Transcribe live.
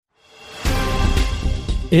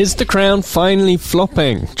Is The Crown finally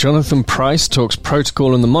flopping? Jonathan Pryce talks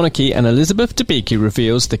protocol and the monarchy, and Elizabeth Debicki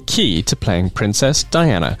reveals the key to playing Princess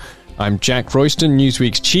Diana. I'm Jack Royston,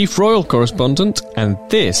 Newsweek's chief royal correspondent, and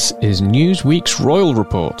this is Newsweek's Royal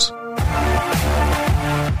Report.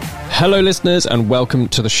 Hello listeners and welcome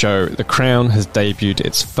to the show. The Crown has debuted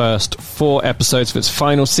its first 4 episodes of its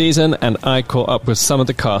final season, and I caught up with some of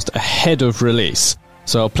the cast ahead of release.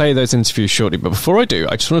 So I'll play those interviews shortly, but before I do,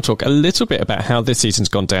 I just want to talk a little bit about how this season's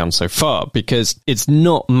gone down so far, because it's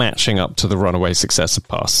not matching up to the runaway success of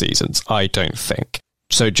past seasons, I don't think.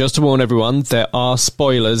 So just to warn everyone, there are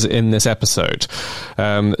spoilers in this episode.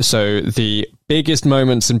 So the biggest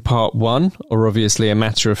moments in part 1 are obviously a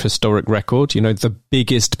matter of historic record. You know, the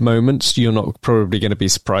biggest moments you're not probably going to be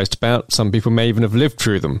surprised about. Some people may even have lived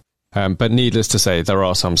through them. But needless to say, there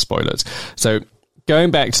are some spoilers. So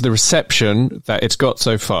going back to the reception that it's got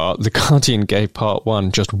so far, The Guardian gave part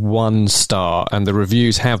 1 just 1 star, and the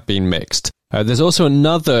reviews have been mixed. There's also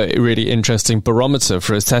another really interesting barometer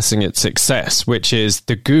for assessing its success, which is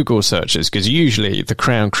the Google searches, because usually The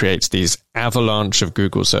Crown creates these avalanche of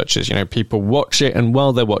Google searches. You know, people watch it, and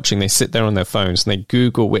while they're watching, they sit there on their phones and they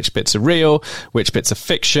Google which bits are real, which bits are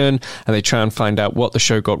fiction, and they try and find out what the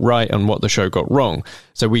show got right and what the show got wrong.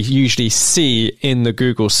 So we usually see in the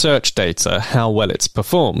Google search data how well it's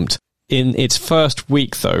performed. In its first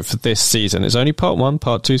week, though, for this season, it's only part 1,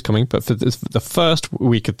 part 2 is coming, but for the first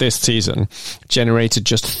week of this season, generated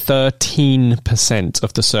just 13%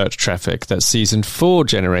 of the search traffic that season 4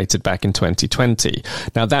 generated back in 2020.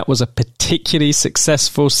 Now, that was a particularly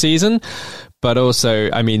successful season, but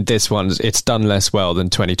also, I mean, this one, it's done less well than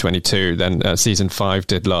 2022, than season 5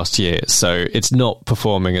 did last year. So it's not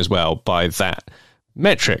performing as well by that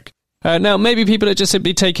metric. Now, maybe people are just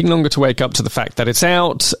simply taking longer to wake up to the fact that it's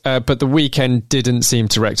out, but the weekend didn't seem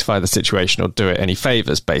to rectify the situation or do it any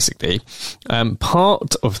favours, basically.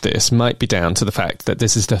 Part of this might be down to the fact that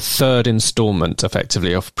this is the 3rd instalment,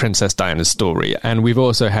 effectively, of Princess Diana's story, and we've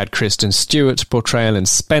also had Kristen Stewart's portrayal in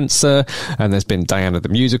Spencer, and there's been Diana the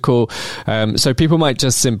Musical, so people might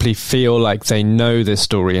just simply feel like they know this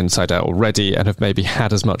story inside out already and have maybe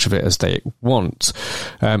had as much of it as they want.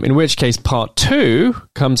 In which case, part 2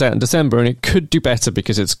 comes out in December, and it could do better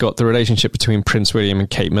because it's got the relationship between Prince William and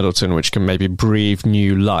Kate Middleton, which can maybe breathe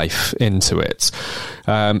new life into it.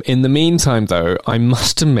 In the meantime, though, I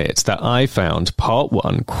must admit that I found part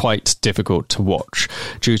 1 quite difficult to watch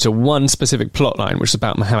due to one specific plotline, which is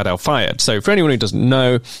about Mohammed Al Fayed. So for anyone who doesn't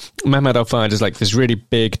know, Mohammed Al Fayed is like this really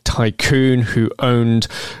big tycoon who owned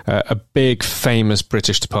a big famous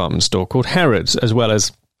British department store called Harrods, as well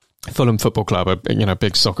as Fulham Football Club, a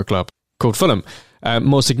big soccer club called Fulham.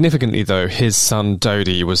 More significantly, though, his son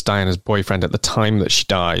Dodi was Diana's boyfriend at the time that she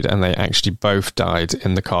died, and they actually both died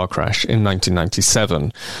in the car crash in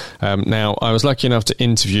 1997. Now, I was lucky enough to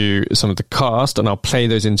interview some of the cast, and I'll play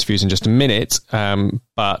those interviews in just a minute,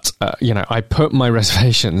 but I put my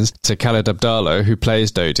reservations to Khaled Abdallah, who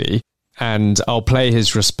plays Dodi, and I'll play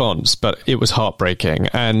his response, but it was heartbreaking.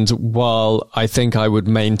 And while I think I would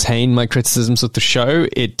maintain my criticisms of the show,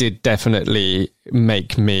 it did definitely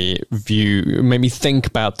make me think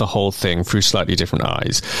about the whole thing through slightly different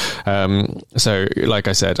eyes. So, like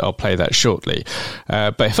I said, I'll play that shortly.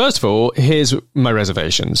 But first of all, here's my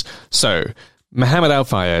reservations. So, Mohammed Al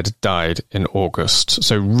Fayed died in August,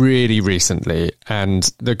 so really recently, and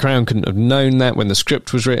The Crown couldn't have known that when the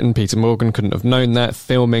script was written. Peter Morgan couldn't have known that.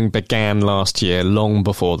 Filming began last year, long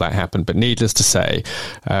before that happened, but needless to say,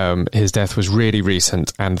 his death was really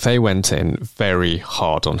recent, and they went in very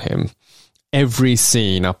hard on him. Every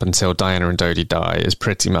scene up until Diana and Dodi die is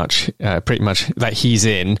pretty much that he's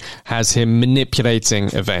in has him manipulating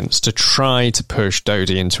events to try to push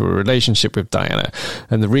Dodi into a relationship with Diana.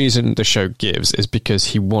 And the reason the show gives is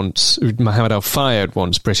because Mohammed Al Fayed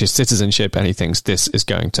wants British citizenship, and he thinks this is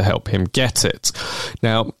going to help him get it.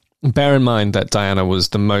 Now, bear in mind that Diana was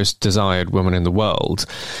the most desired woman in the world.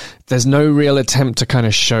 There's no real attempt to kind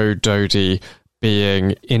of show Dodi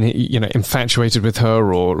being infatuated with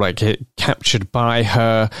her or captured by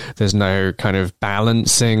her. There's no kind of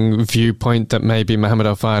balancing viewpoint that maybe Mohammed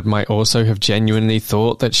Al Fayed might also have genuinely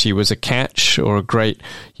thought that she was a catch or a great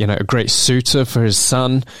suitor for his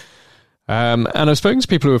son. And I've spoken to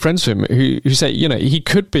people who are friends with him who say, he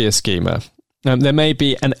could be a schemer. There may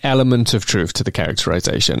be an element of truth to the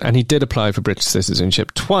characterization, and he did apply for British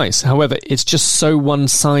citizenship twice. However, it's just so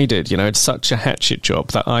one-sided, it's such a hatchet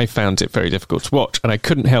job that I found it very difficult to watch, and I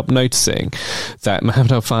couldn't help noticing that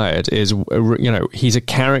Mohammed Al Fayed is, he's a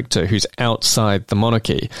character who's outside the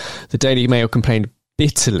monarchy. The Daily Mail complained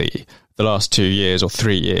bitterly the last 2 years or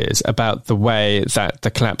 3 years about the way that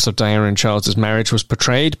the collapse of Diana and Charles's marriage was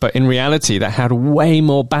portrayed, but in reality that had way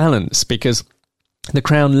more balance, because the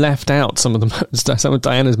Crown left out some of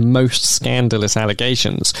Diana's most scandalous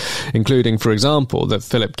allegations, including, for example, that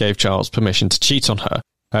Philip gave Charles permission to cheat on her.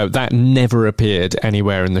 That never appeared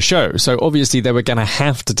anywhere in the show. So obviously they were going to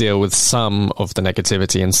have to deal with some of the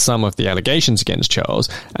negativity and some of the allegations against Charles.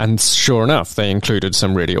 And sure enough, they included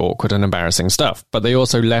some really awkward and embarrassing stuff. But they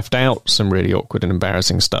also left out some really awkward and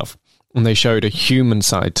embarrassing stuff. And they showed a human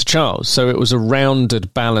side to Charles. So it was a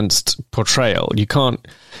rounded, balanced portrayal. You can't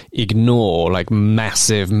ignore like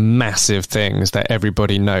massive things that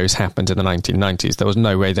everybody knows happened in the 1990s. There was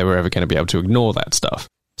no way they were ever going to be able to ignore that stuff.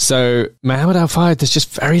 So Mohammed Al Fayed, there's just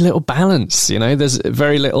very little balance, you know, there's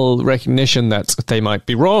very little recognition that they might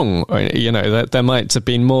be wrong, or, you know, that there might have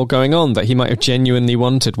been more going on, that he might have genuinely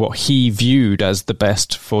wanted what he viewed as the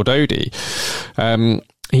best for Dodi.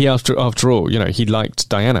 He, after all, you know, he liked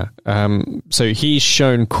Diana. So he's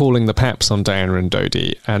shown calling the paps on Diana and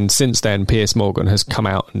Dodi. And since then, Piers Morgan has come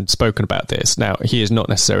out and spoken about this. Now, he is not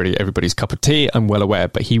necessarily everybody's cup of tea, I'm well aware,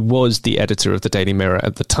 but he was the editor of the Daily Mirror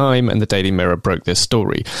at the time, and the Daily Mirror broke this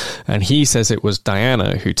story. And he says it was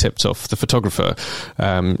Diana who tipped off the photographer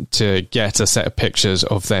to get a set of pictures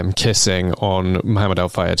of them kissing on Mohammed Al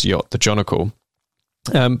Fayed's yacht, the Jonacle.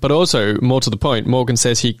 But also, more to the point, Morgan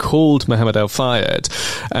says he called Mohammed Al Fayed,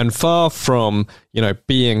 and far from, you know,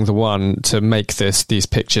 being the one to make these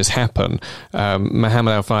pictures happen,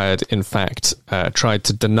 Mohammed Al Fayed, in fact, tried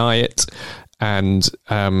to deny it, and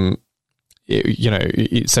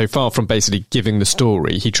so far from basically giving the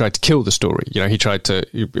story, he tried to kill the story. You know, he tried to,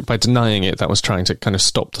 by denying it, that was trying to kind of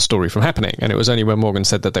stop the story from happening. And it was only when Morgan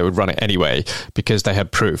said that they would run it anyway, because they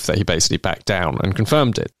had proof, that he basically backed down and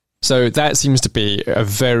confirmed it. So that seems to be a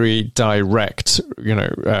very direct, you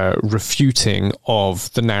know, refuting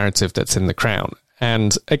of the narrative that's in The Crown.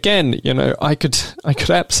 And again, you know, I could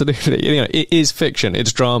absolutely, you know, it is fiction,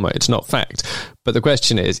 it's drama, it's not fact. But the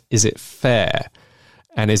question is it fair?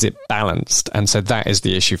 And is it balanced? And so that is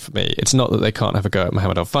the issue for me. It's not that they can't have a go at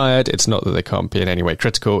Mohammed Al Fayed. It's not that they can't be in any way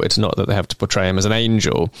critical. It's not that they have to portray him as an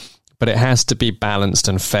angel. But it has to be balanced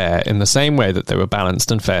and fair in the same way that they were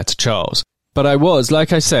balanced and fair to Charles. But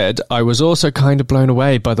like I said, I was also kind of blown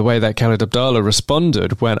away by the way that Khaled Abdallah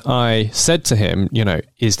responded when I said to him, you know,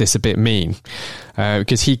 is this a bit mean?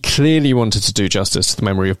 Because he clearly wanted to do justice to the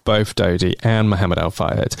memory of both Dodi and Mohammed Al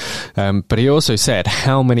Fayed. But he also said,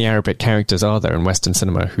 how many Arabic characters are there in Western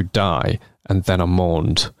cinema who die and then are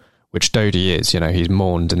mourned? Which Dodi is, you know, he's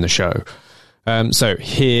mourned in the show. So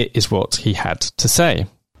here is what he had to say.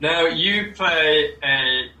 Now, you play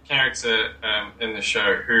a character in the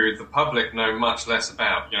show who the public know much less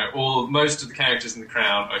about. You know, most of the characters in The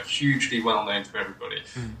Crown are hugely well known to everybody,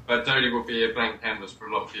 but Dodi will be a blank canvas for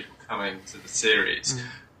a lot of people coming to the series.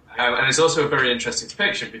 And it's also a very interesting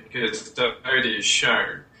depiction because Dodi is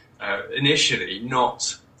shown initially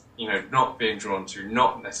not being drawn to,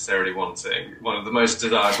 not necessarily wanting one of the most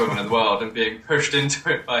desired women in the world, and being pushed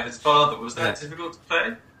into it by his father. Was that difficult to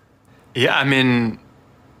play? Yeah, I mean,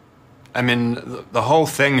 the whole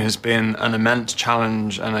thing has been an immense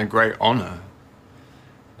challenge and a great honour.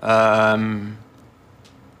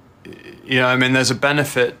 You know, I mean, there's a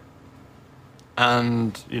benefit,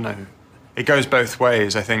 and, you know, it goes both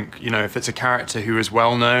ways. I think, you know, if it's a character who is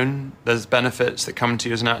well known, there's benefits that come to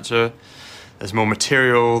you as an actor. There's more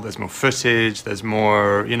material, there's more footage, there's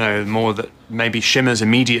more, you know, more that maybe shimmers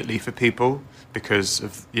immediately for people because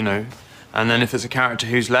of, you know. And then if it's a character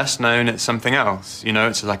who's less known, it's something else. You know,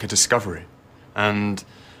 it's like a discovery. And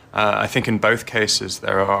I think in both cases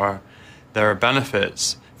there are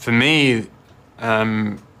benefits. For me,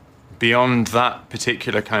 beyond that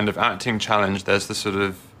particular kind of acting challenge, there's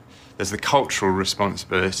the cultural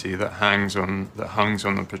responsibility that hangs on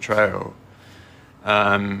the portrayal.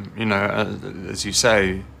 You know, as you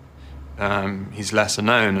say, he's lesser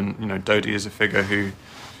known, and you know, Dodi is a figure who,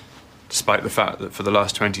 despite the fact that for the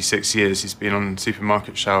last 26 years he's been on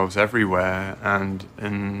supermarket shelves everywhere and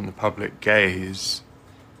in the public gaze,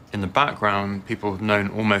 in the background, people have known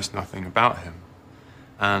almost nothing about him.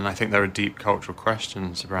 And I think there are deep cultural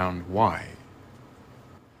questions around why.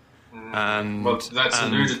 And, well, that's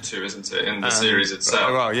alluded to, isn't it, in the series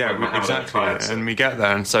itself? Well, yeah, exactly. And we get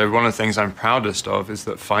there. And so one of the things I'm proudest of is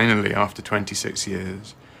that finally, after 26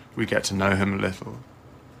 years, we get to know him a little.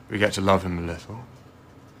 We get to love him a little.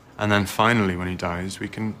 And then finally, when he dies,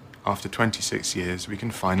 after 26 years, we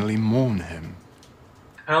can finally mourn him.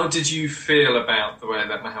 How did you feel about the way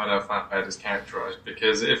that Mohammed Al Fayed is characterised?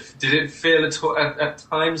 Because did it feel at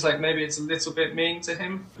times like maybe it's a little bit mean to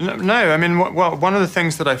him? No, I mean, well, one of the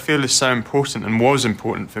things that I feel is so important and was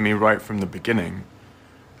important for me right from the beginning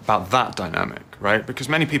about that dynamic, right? Because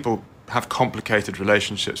many people have complicated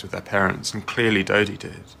relationships with their parents, and clearly Dodi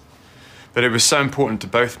did. But it was so important to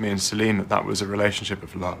both me and Salim that was a relationship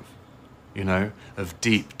of love, you know, of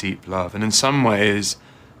deep, deep love. And in some ways,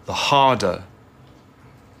 the harder,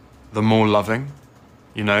 the more loving,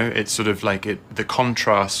 you know, it's sort of like the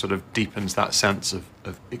contrast sort of deepens that sense of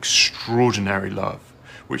extraordinary love,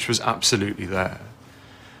 which was absolutely there.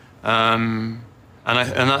 And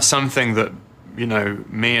that's something that, you know,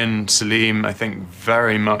 me and Salim, I think,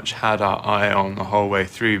 very much had our eye on the whole way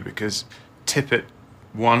through, because tip it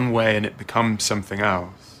one way and it becomes something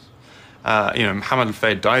else. You know, Mohammed Al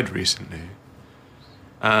Fayed died recently,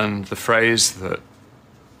 and the phrase that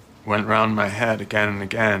went round my head again and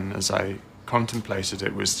again as I contemplated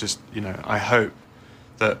it was just, you know, I hope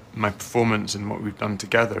that my performance and what we've done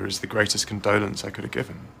together is the greatest condolence I could have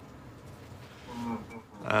given.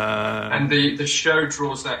 And the show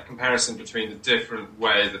draws that comparison between the different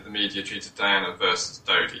way that the media treated Diana versus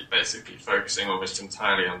Dodi, basically focusing almost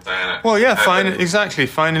entirely on Diana. Well, yeah, exactly.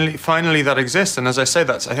 Finally, that exists, and as I say,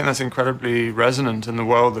 I think that's incredibly resonant in the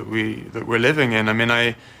world that we're living in. I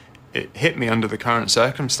mean, it hit me under the current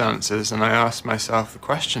circumstances, and I asked myself the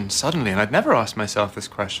question suddenly, and I'd never asked myself this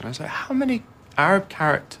question. I was like, how many Arab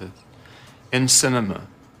characters in cinema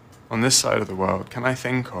on this side of the world can I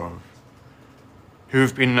think of who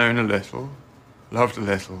have been known a little, loved a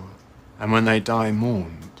little, and when they die,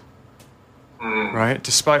 mourned? Right?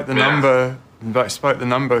 Despite the number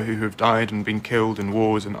who have died and been killed in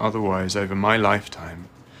wars and otherwise over my lifetime,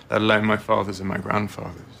 let alone my father's and my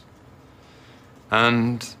grandfather's.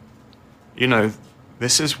 And you know,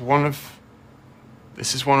 this is one of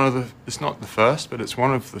the, it's not the first, but it's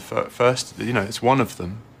one of the first, you know, it's one of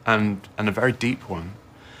them, and a very deep one.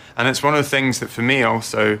 And it's one of the things that for me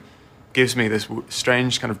also gives me this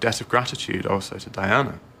strange kind of debt of gratitude also to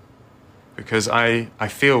Diana. Because I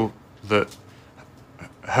feel that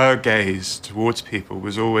her gaze towards people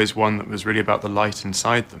was always one that was really about the light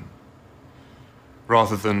inside them,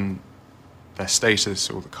 rather than their status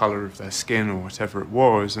or the colour of their skin or whatever it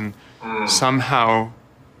was. And somehow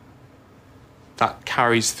that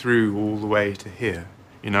carries through all the way to here,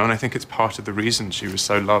 you know, and I think it's part of the reason she was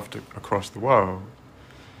so loved across the world.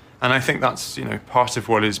 And I think that's, you know, part of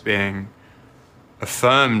what is being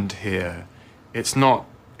affirmed here. It's not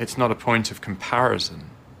a point of comparison,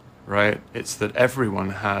 right? It's that everyone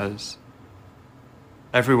has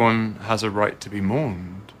a right to be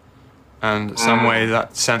mourned. And in some way,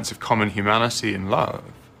 that sense of common humanity and love,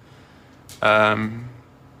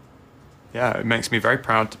 it makes me very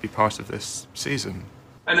proud to be part of this season.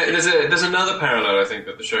 And there's another parallel, I think,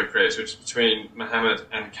 that the show creates, which is between Mohammed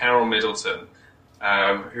and Carol Middleton,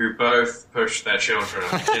 who both push their children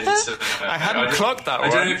into... I hadn't clocked that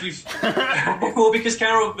one. I don't know if you've... Well, because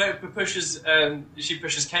Carol pushes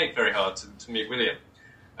Kate very hard to meet William,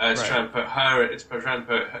 to try and put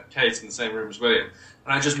Kate in the same room as William.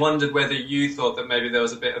 And I just wondered whether you thought that maybe there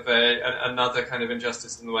was a bit of another kind of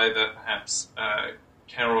injustice in the way that perhaps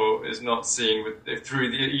Carol is not seen through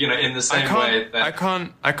the, you know, in the same way that...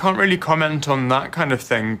 I can't really comment on that kind of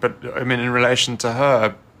thing, but I mean in relation to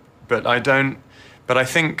her, but I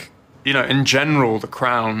think, you know, in general, The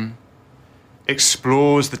Crown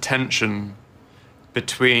explores the tension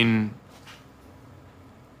between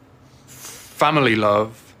family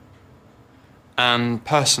love and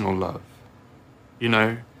personal love. You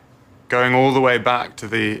know, going all the way back to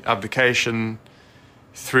the abdication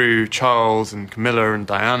through Charles and Camilla and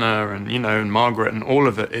Diana and, you know, and Margaret and all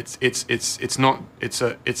of it.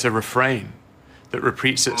 It's a refrain that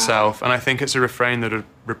repeats itself, and I think it's a refrain that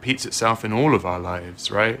repeats itself in all of our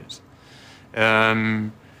lives, right?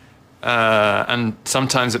 And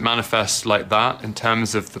sometimes it manifests like that in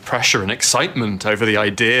terms of the pressure and excitement over the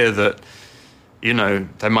idea that, you know,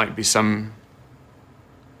 there might be some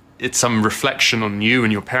reflection on you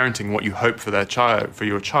and your parenting, what you hope for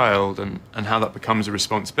your child, and how that becomes a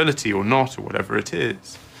responsibility or not, or whatever it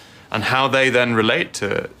is, and how they then relate to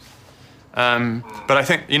it. But I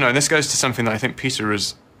think, you know, and this goes to something that I think Peter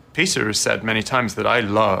has said many times that I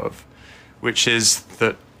love, which is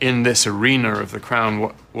that in this arena of The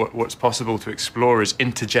Crown, what's possible to explore is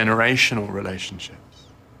intergenerational relationships.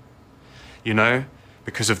 You know,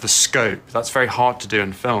 because of the scope. That's very hard to do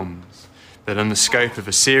in films. But in the scope of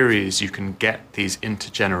a series, you can get these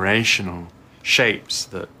intergenerational shapes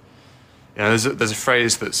that, you know, there's a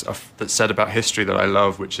phrase that's said about history that I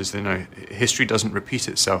love, which is, you know, history doesn't repeat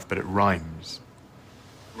itself, but it rhymes.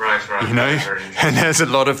 you know, and there's a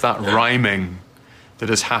lot of that rhyming that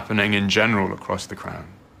is happening in general across the Crown.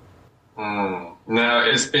 Now,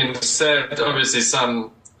 it's been said, obviously,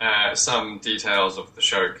 some details of the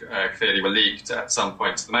show clearly were leaked at some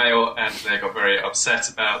point to the Mail, and they got very upset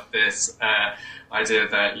about this idea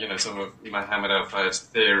that, you know, some of Mohammed Al-Fayed's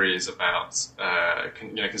theories about,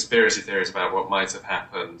 conspiracy theories about what might have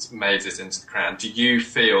happened made it into the Crown. Do you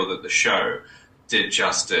feel that the show did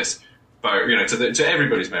justice, to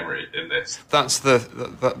everybody's memory in this? That's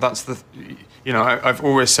the you know, I've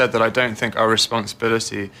always said that I don't think our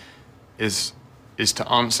responsibility is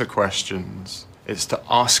to answer questions. It's to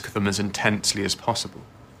ask them as intensely as possible,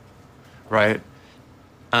 right?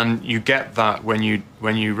 And you get that when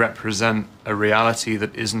you represent a reality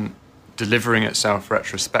that isn't delivering itself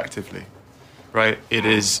retrospectively, right? It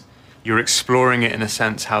is, you're exploring it in a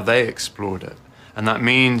sense how they explored it. And that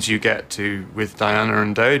means you get to, with Diana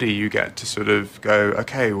and Dodi, you get to sort of go,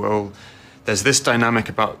 okay, well, there's this dynamic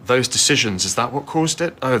about those decisions. Is that what caused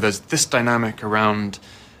it? Oh, there's this dynamic around,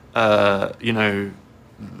 the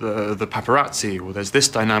paparazzi, or there's this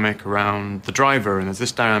dynamic around the driver, and there's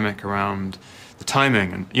this dynamic around the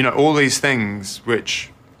timing, and, you know, all these things which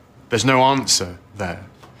there's no answer there.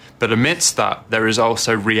 But amidst that, there is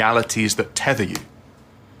also realities that tether you,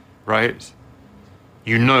 right?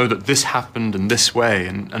 You know that this happened in this way,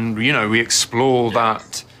 and you know, we explore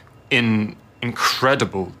that in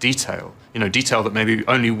incredible detail, you know, detail that maybe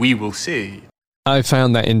only we will see. I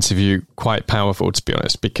found that interview quite powerful, to be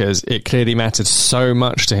honest, because it clearly mattered so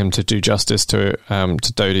much to him to do justice to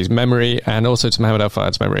Dodi's memory and also to Mohammed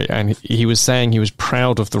Al-Fayed's memory. And he was saying he was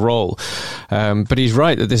proud of the role. But he's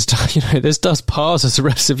right that this does pass as a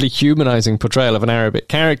relatively humanizing portrayal of an Arabic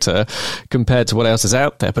character compared to what else is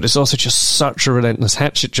out there. But it's also just such a relentless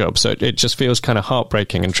hatchet job. So it just feels kind of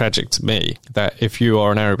heartbreaking and tragic to me that if you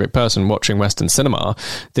are an Arabic person watching Western cinema,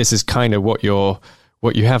 this is kind of what you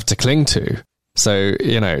have to cling to. So,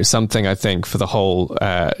 you know, something I think for the whole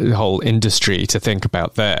industry to think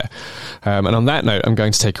about there. And on that note, I'm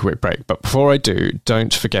going to take a quick break. But before I do,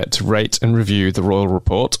 don't forget to rate and review The Royal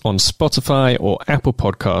Report on Spotify or Apple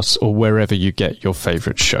Podcasts or wherever you get your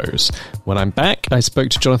favourite shows. When I'm back, I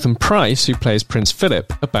spoke to Jonathan Pryce, who plays Prince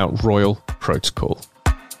Philip, about Royal Protocol.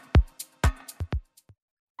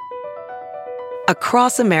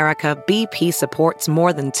 Across America, BP supports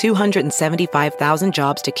more than 275,000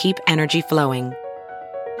 jobs to keep energy flowing.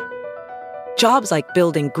 Jobs like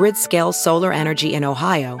building grid-scale solar energy in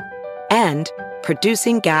Ohio and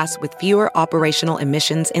producing gas with fewer operational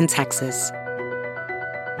emissions in Texas.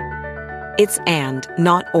 It's and,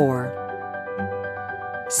 not or.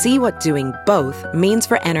 See what doing both means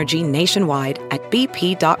for energy nationwide at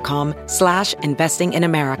bp.com/investing in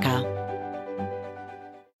America.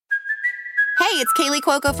 Hey, it's Kaylee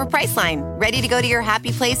Cuoco for Priceline. Ready to go to your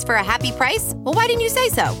happy place for a happy price? Well, why didn't you say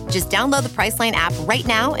so? Just download the Priceline app right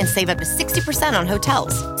now and save up to 60% on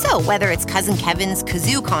hotels. So whether it's Cousin Kevin's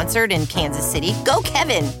Kazoo Concert in Kansas City, go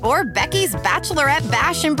Kevin, or Becky's Bachelorette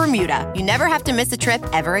Bash in Bermuda, you never have to miss a trip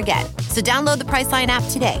ever again. So download the Priceline app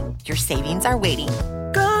today. Your savings are waiting.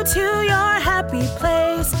 Go to your happy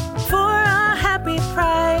place for a happy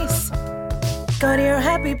price. Go to your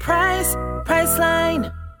happy price,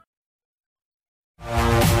 Priceline.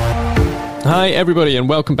 Hi everybody and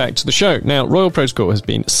welcome back to the show. Now, Royal Protocol has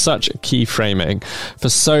been such a key framing for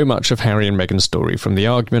so much of Harry and Meghan's story, from the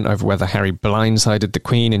argument over whether Harry blindsided the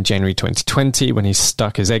Queen in January 2020 when he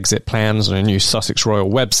stuck his exit plans on a new Sussex Royal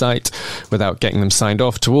website without getting them signed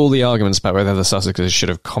off, to all the arguments about whether the Sussexes should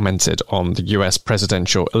have commented on the US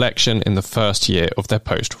presidential election in the first year of their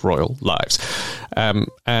post-royal lives.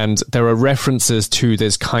 And there are references to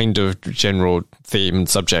this kind of general theme and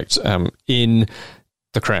subject in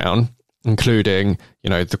The Crown, including,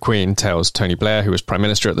 you know, the Queen tells Tony Blair, who was Prime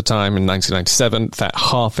Minister at the time in 1997, that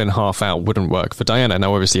half in, half out wouldn't work for Diana.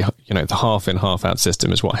 Now, obviously, you know, the half in, half out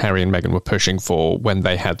system is what Harry and Meghan were pushing for when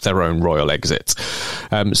they had their own royal exits.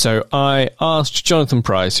 So I asked Jonathan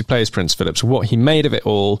Pryce, who plays Prince Philip, what he made of it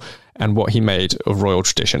all and what he made of royal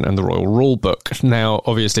tradition and the royal rule book. Now,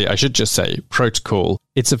 obviously, I should just say protocol.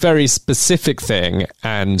 It's a very specific thing,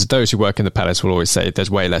 and those who work in the palace will always say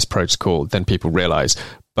there's way less protocol than people realise.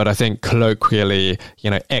 But I think colloquially, you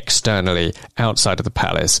know, externally, outside of the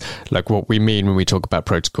palace, like what we mean when we talk about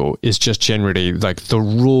protocol is just generally like the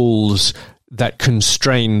rules that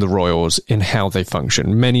constrain the royals in how they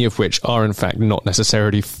function, many of which are in fact not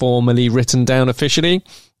necessarily formally written down officially,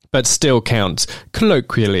 but still count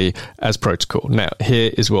colloquially as protocol. Now,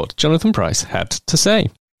 here is what Jonathan Pryce had to say.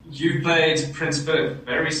 You played Prince Philip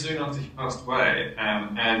very soon after he passed away,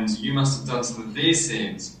 and you must have done some of these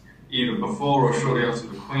scenes either before or shortly after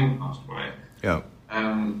the Queen passed away. Yeah.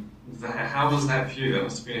 How was that for you? That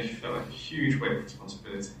must have been felt like a huge weight of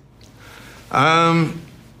responsibility.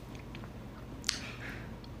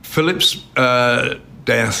 Philip's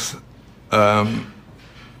death, I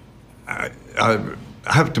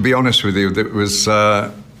have to be honest with you, it was,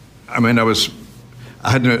 I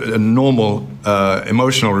had a normal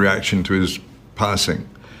emotional reaction to his passing.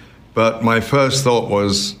 But my first thought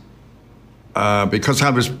was, because I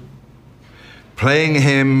was playing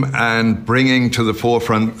him and bringing to the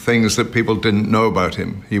forefront things that people didn't know about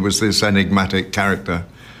him. He was this enigmatic character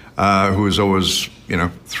who was always,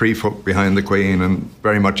 3 foot behind the Queen and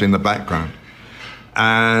very much in the background.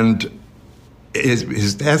 And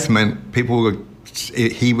his death meant he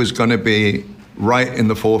was going to be right in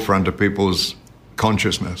the forefront of people's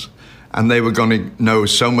consciousness. And they were going to know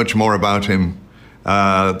so much more about him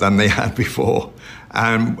than they had before.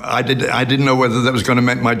 And I didn't know whether that was going to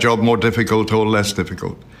make my job more difficult or less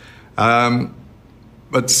difficult.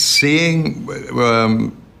 But seeing,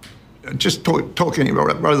 talking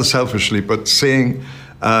rather selfishly, but seeing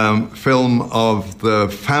film of the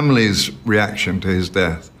family's reaction to his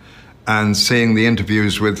death and seeing the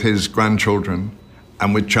interviews with his grandchildren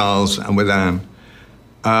and with Charles and with Anne,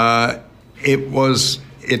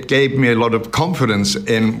 it gave me a lot of confidence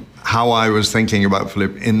in how I was thinking about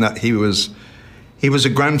Philip, in that he was a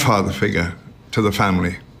grandfather figure to the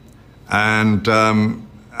family, and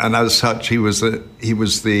as such, he was a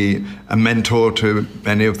mentor to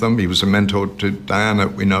many of them. He was a mentor to Diana,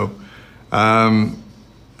 we know, and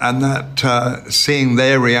that seeing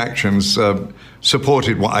their reactions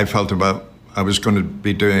supported what I felt about I was going to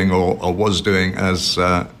be doing or was doing as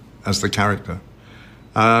the character.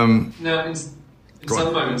 Now, in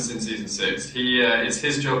some moments in season 6, it's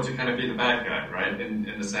his job to kind of be the bad guy, right? In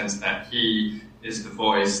the sense that he is the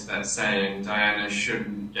voice that's saying Diana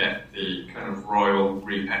shouldn't get the kind of royal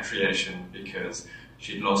repatriation because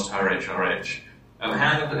she'd lost her HRH.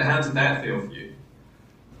 How did that feel for you?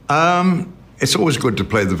 It's always good to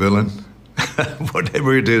play the villain,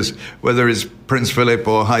 whatever it is, whether it's Prince Philip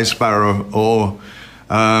or High Sparrow or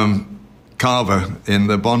Carver in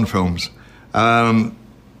the Bond films.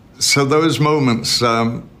 So those moments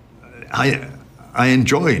I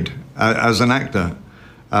enjoyed as an actor.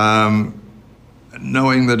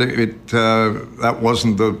 Knowing that that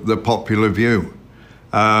wasn't the popular view,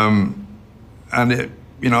 and there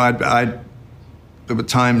were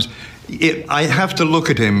times I have to look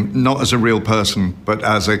at him not as a real person, but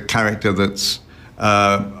as a character that's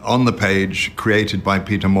on the page created by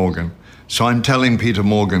Peter Morgan. So I'm telling Peter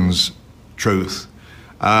Morgan's truth.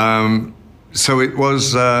 So it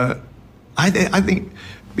was. I think.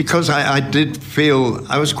 Because I did feel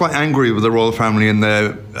I was quite angry with the royal family in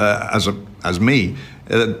there as me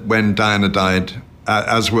when Diana died,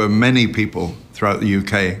 as were many people throughout the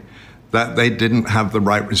UK, that they didn't have the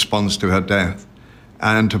right response to her death,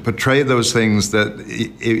 and to portray those things that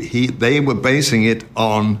they were basing it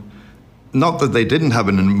on, not that they didn't have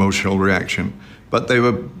an emotional reaction, but they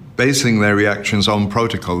were basing their reactions on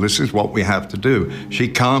protocol. This is what we have to do. She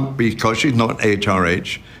can't, because she's not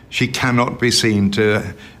HRH, she cannot be seen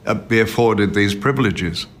to be afforded these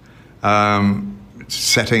privileges,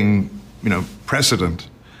 setting, precedent.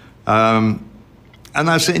 And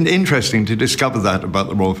that's interesting to discover that about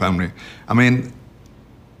the royal family. I mean,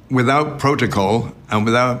 without protocol and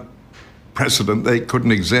without precedent, they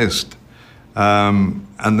couldn't exist. And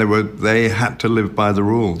they had to live by the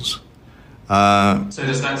rules. So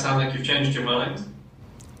does that sound like you've changed your mind?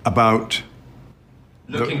 About?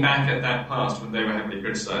 Looking back at that past when they were heavily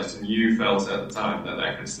criticised, and you felt at the time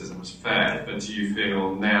that criticism was fair, but do you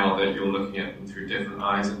feel now that you're looking at them through different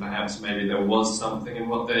eyes, and perhaps maybe there was something in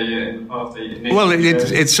what they in the past they initially Well,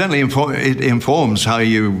 it certainly informs how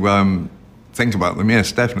you think about them.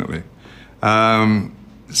 Yes, definitely.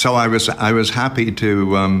 So I was happy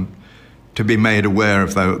to be made aware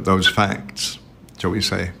of those facts, shall we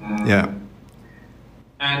say? Yeah.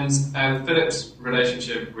 And Philip's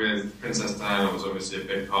relationship with Princess Diana was obviously a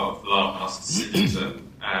big part of the last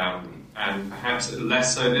season, and perhaps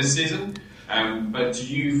less so this season. But do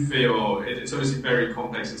you feel it's obviously very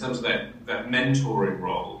complex in terms of that mentoring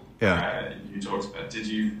role? Yeah. You talked about. Do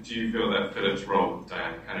you feel that Philip's role with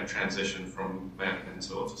Diana kind of transitioned from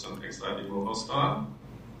mentor to something slightly more hostile?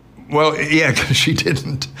 Well, yeah, because she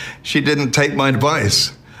didn't take my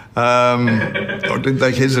advice, or didn't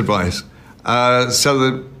take his advice. I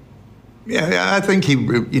think he,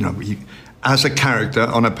 as a character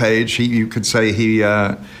on a page, you could say he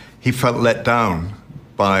felt let down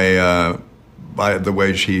by the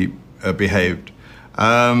way she behaved.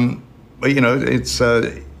 But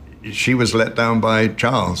she was let down by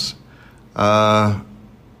Charles, as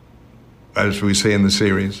we see in the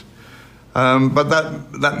series. But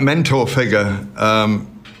that mentor figure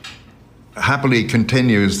happily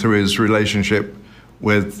continues through his relationship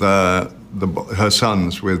with her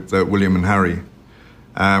sons, with William and Harry,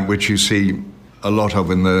 which you see a lot of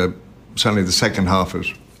in certainly the second half of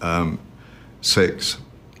 6,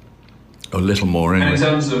 a little more anyway. And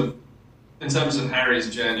in terms of Harry's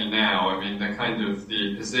journey now, I mean,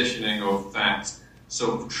 the positioning of that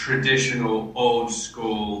sort of traditional, old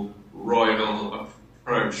school royal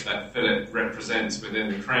approach that Philip represents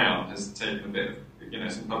within the Crown has taken a bit of,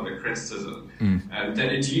 some public criticism.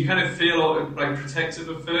 Do you kind of feel like protective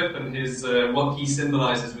of Philip and his what he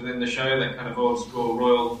symbolises within the show, that kind of old school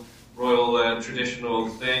royal traditional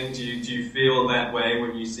thing? Do you feel that way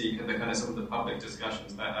when you see the kind of some of the public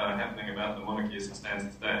discussions that are happening about the monarchy as it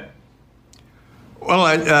stands today? Well,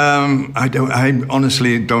 I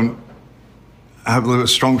honestly don't have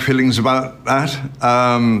strong feelings about that.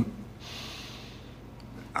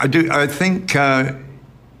 I think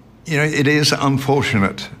it is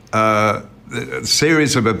unfortunate. A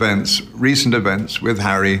series of events, recent events with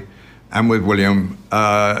Harry and with William,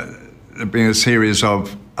 have been a series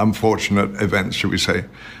of unfortunate events, should we say.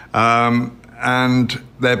 And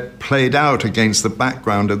they're played out against the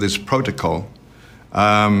background of this protocol.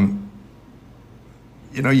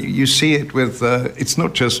 You see it with, it's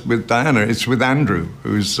not just with Diana, it's with Andrew,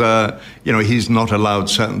 who's, he's not allowed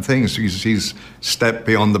certain things. He's stepped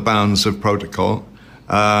beyond the bounds of protocol.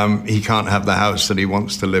 He can't have the house that he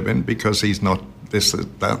wants to live in because he's not this,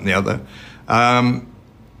 that, and the other.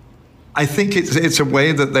 I think it's a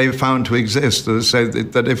way that they've found to exist, to say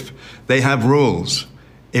that if they have rules,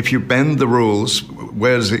 if you bend the rules,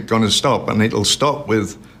 where's it going to stop? And it'll stop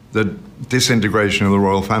with the disintegration of the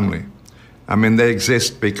royal family. I mean, they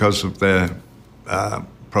exist because of their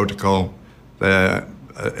protocol, their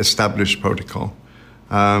established protocol.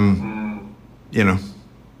 And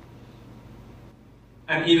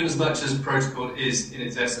even as much as protocol is, in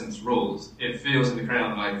its essence, rules, it feels in the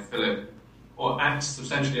Crown like Philip acts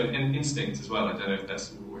substantially on instinct as well. I don't know if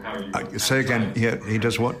that's how you... say again, he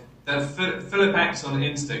does what? That Philip acts on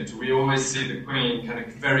instinct. We always see the Queen kind of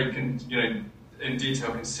very, in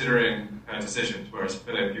detail considering her decisions, whereas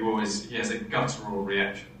Philip, he has a guttural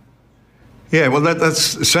reaction. Yeah, well,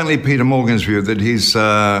 that's certainly Peter Morgan's view, that he's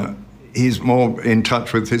more in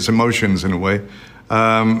touch with his emotions in a way,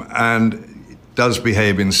 and does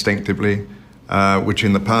behave instinctively, which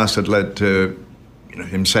in the past had led to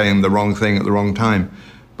him saying the wrong thing at the wrong time.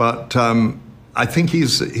 But I think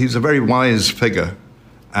he's a very wise figure,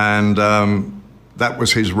 and that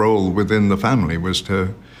was his role within the family, was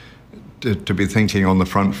to be thinking on the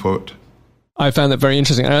front foot. I found that very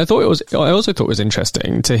interesting, and I also thought it was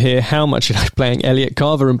interesting to hear how much you like playing Elliot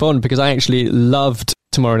Carver in Bond, because I actually loved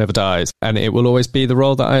Tomorrow Never Dies, and it will always be the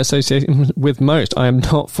role that I associate him with most. I am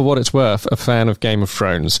not, for what it's worth, a fan of Game of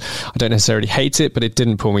Thrones. I don't necessarily hate it, but it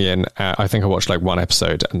didn't pull me in. I think I watched like one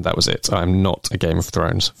episode, and that was it. I'm not a Game of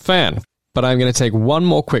Thrones fan. But I'm going to take one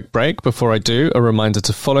more quick break. Before I do, a reminder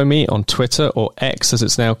to follow me on Twitter, or X as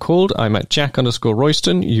it's now called. I'm at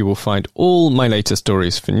Jack_Royston. You will find all my latest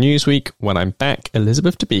stories for Newsweek. When I'm back,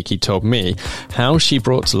 Elizabeth Debicki told me how she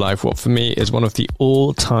brought to life what for me is one of the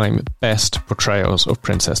all-time best portrayals of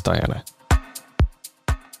Princess Diana.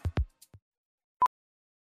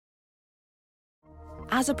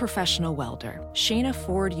 As a professional welder, Shayna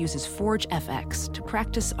Ford uses Forge FX to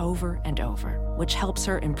practice over and over, which helps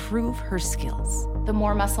her improve her skills. The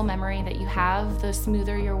more muscle memory that you have, the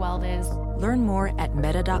smoother your weld is. Learn more at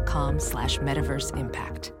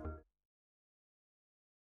meta.com/metaverseimpact.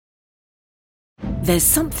 There's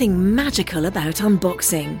something magical about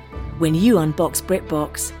unboxing. When you unbox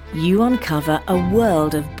BritBox, you uncover a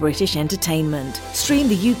world of British entertainment. Stream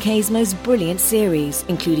the UK's most brilliant series,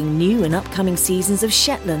 including new and upcoming seasons of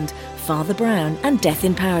Shetland, Father Brown and Death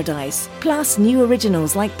in Paradise. Plus new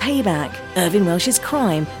originals like Payback, Irving Welsh's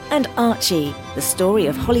Crime and Archie, the story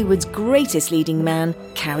of Hollywood's greatest leading man,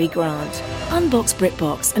 Cary Grant. Unbox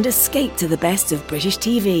BritBox and escape to the best of British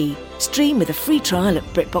TV. Stream with a free trial at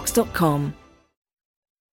BritBox.com.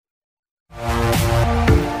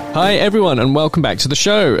 Hi everyone, and welcome back to the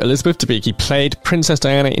show. Elizabeth Debicki played Princess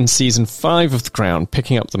Diana in season 5 of The Crown,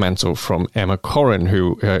 picking up the mantle from Emma Corrin,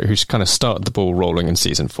 who's kind of started the ball rolling in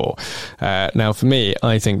season 4. Now, for me,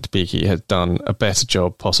 I think Debicki has done a better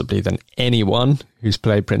job possibly than anyone who's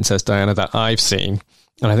played Princess Diana that I've seen.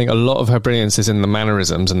 And I think a lot of her brilliance is in the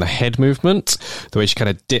mannerisms and the head movement, the way she kind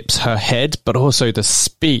of dips her head, but also the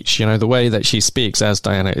speech, the way that she speaks as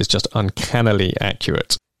Diana is just uncannily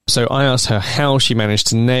accurate. So I asked her how she managed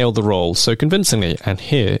to nail the role so convincingly, and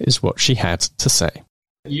here is what she had to say.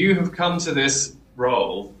 You have come to this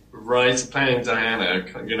role playing Diana,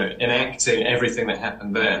 you know, enacting everything that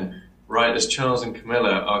happened then, right as Charles and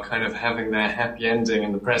Camilla are kind of having their happy ending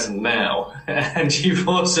in the present now. And you've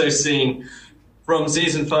also seen, from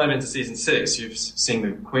season 5 into season 6, you've seen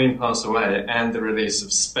the Queen pass away and the release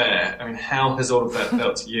of Spare. I mean, how has all of that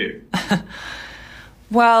felt to you?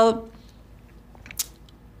 Well,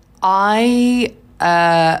 I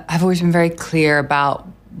have always been very clear about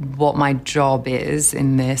what my job is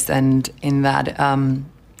in this, and in that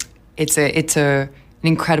it's an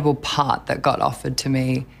incredible part that got offered to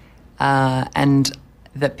me, and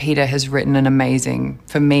that Peter has written an amazing,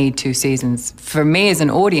 for me, 2 seasons. For me as an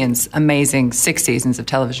audience, amazing 6 seasons of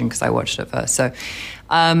television, because I watched it first. So,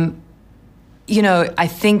 you know, I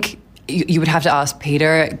think you would have to ask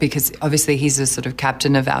Peter, because obviously he's the sort of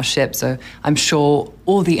captain of our ship. So I'm sure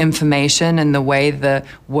all the information and the way the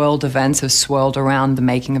world events have swirled around the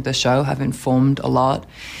making of the show have informed a lot.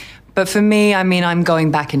 But for me, I mean, I'm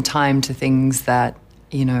going back in time to things that,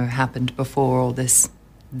 you know, happened before all this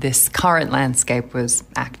current landscape was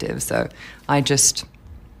active. So I sort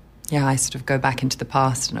of go back into the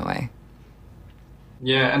past in a way.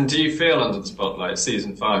 Yeah, and do you feel under the spotlight?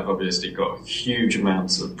 Season 5 obviously got huge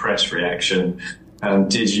amounts of press reaction.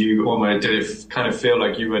 Did it kind of feel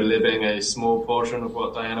like you were living a small portion of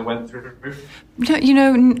what Diana went through? No, you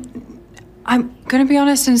know, I'm going to be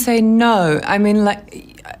honest and say no. I mean,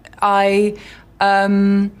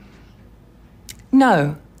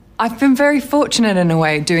 no. I've been very fortunate in a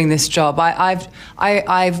way doing this job. I've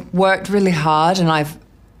worked really hard and I've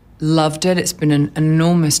loved it. It's been an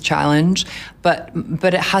enormous challenge, but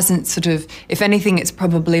it hasn't sort of, if anything, it's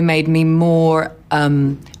probably made me more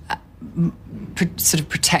sort of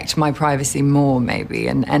protect my privacy more, maybe,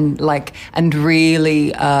 and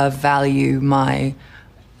really value my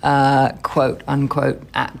quote unquote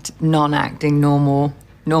non-acting normal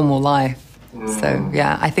life. So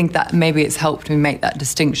yeah, I think that maybe it's helped me make that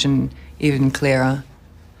distinction even clearer.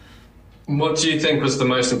 What do you think was the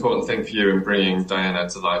most important thing for you in bringing Diana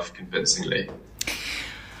to life convincingly?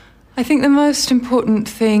 I think the most important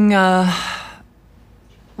thing, well,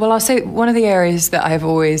 I'll say one of the areas that I've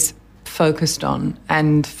always focused on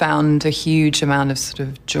and found a huge amount of sort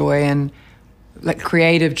of joy and like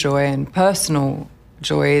creative joy and personal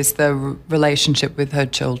joy is the relationship with her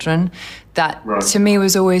children. That, right, to me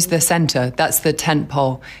was always the center. That's the tent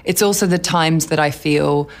pole. It's also the times that I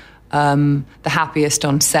feel the happiest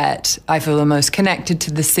on set. I feel the most connected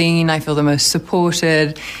to the scene. I feel the most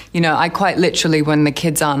supported. You know, I quite literally, when the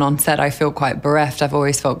kids aren't on set, I feel quite bereft. I've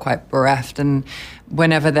always felt quite bereft. And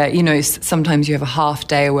whenever they're, you know, sometimes you have a half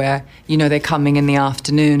day where, you know, they're coming in the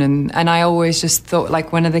afternoon. And I always just thought,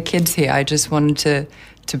 like, when are the kids here? I just wanted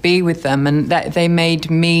to be with them. And that they made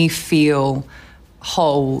me feel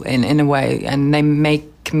whole in a way. And they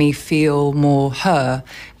make me feel more her.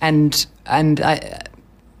 And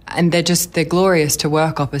they're glorious to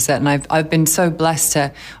work opposite. And I've been so blessed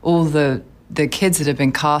to all the kids that have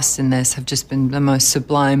been cast in this have just been the most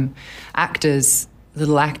sublime actors,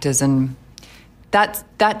 little actors, and that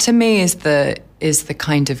to me is the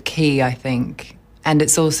kind of key, I think. And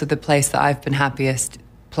it's also the place that I've been happiest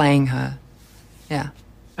playing her. Yeah.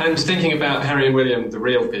 And thinking about Harry and William, the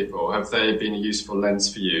real people, have they been a useful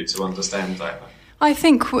lens for you to understand Diana? I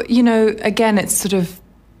think, you know, again, it's sort of,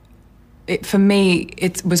 for me,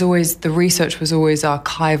 it was always, the research was always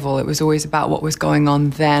archival. It was always about what was going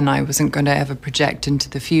on then. I wasn't going to ever project into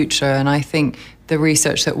the future. And I think the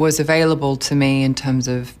research that was available to me in terms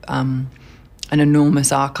of an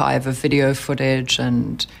enormous archive of video footage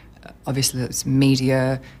and obviously it's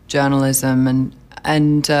media, journalism,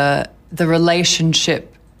 and the relationship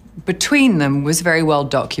between them was very well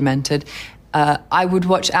documented. I would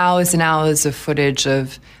watch hours and hours of footage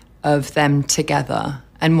of them together.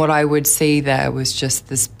 And what I would see there was just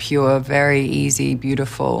this pure, very easy,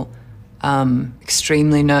 beautiful,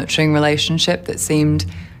 extremely nurturing relationship that seemed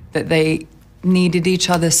that they needed each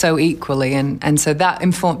other so equally. And so that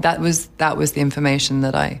was the information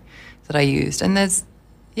that I used. And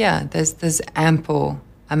there's ample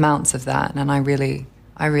amounts of that. And I really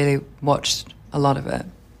watched a lot of it.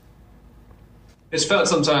 It's felt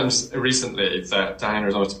sometimes recently that Diana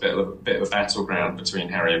is almost a bit of a battleground between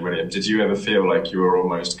Harry and William. Did you ever feel like you were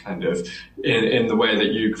almost kind of, in the way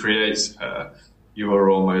that you create her, you were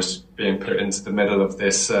almost being put into the middle of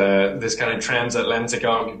this kind of transatlantic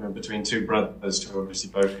argument between two brothers who obviously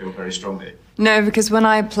both feel very strongly? No, because when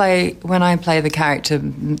I play the character,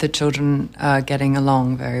 the children are getting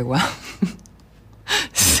along very well.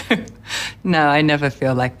 So, no, I never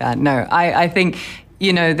feel like that. No, I think,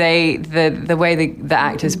 you know, the way the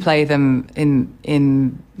actors play them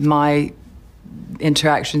in my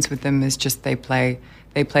interactions with them is just they play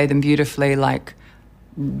they play them beautifully, like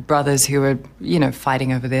brothers who are, you know,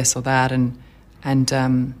 fighting over this or that, but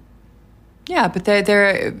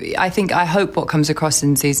I hope what comes across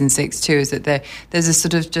in season 6 too is that there's a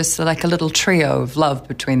sort of just like a little trio of love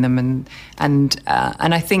between them, and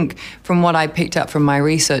I think from what I picked up from my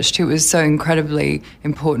research too, it was so incredibly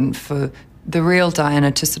important for the real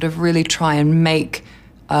Diana to sort of really try and make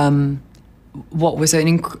what was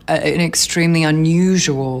an extremely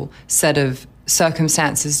unusual set of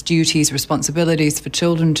circumstances, duties, responsibilities for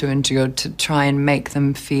children to endure, to try and make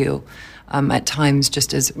them feel at times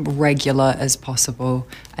just as regular as possible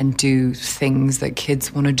and do things that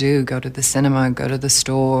kids want to do, go to the cinema, go to the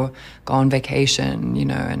store, go on vacation, you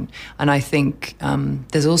know. And I think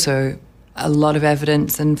there's also a lot of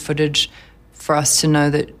evidence and footage for us to know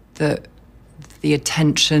that the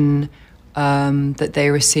attention that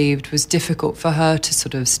they received was difficult for her to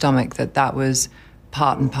sort of stomach, that was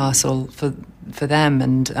part and parcel for them.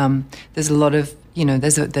 And there's a lot of, you know,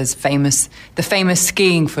 there's the famous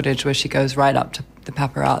skiing footage where she goes right up to the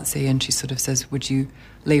paparazzi and she sort of says, "Would you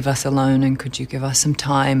leave us alone and could you give us some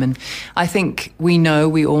time?" And I think we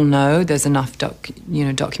all know there's enough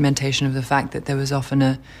documentation of the fact that there was often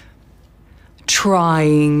a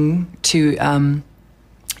trying to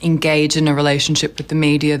engage in a relationship with the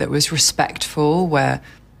media that was respectful, where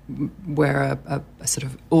a sort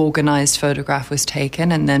of organised photograph was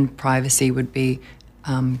taken and then privacy would be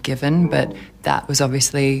given, but that was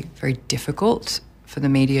obviously very difficult for the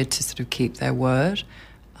media to sort of keep their word,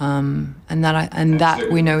 and that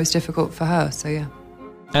we know is difficult for her. So yeah.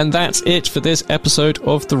 And that's it for this episode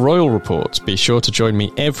of The Royal Report. Be sure to join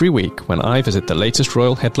me every week when I visit the latest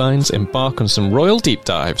royal headlines, embark on some royal deep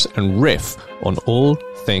dives, and riff on all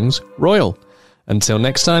things royal. Until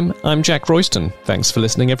next time, I'm Jack Royston. Thanks for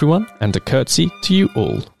listening, everyone, and a curtsy to you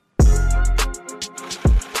all.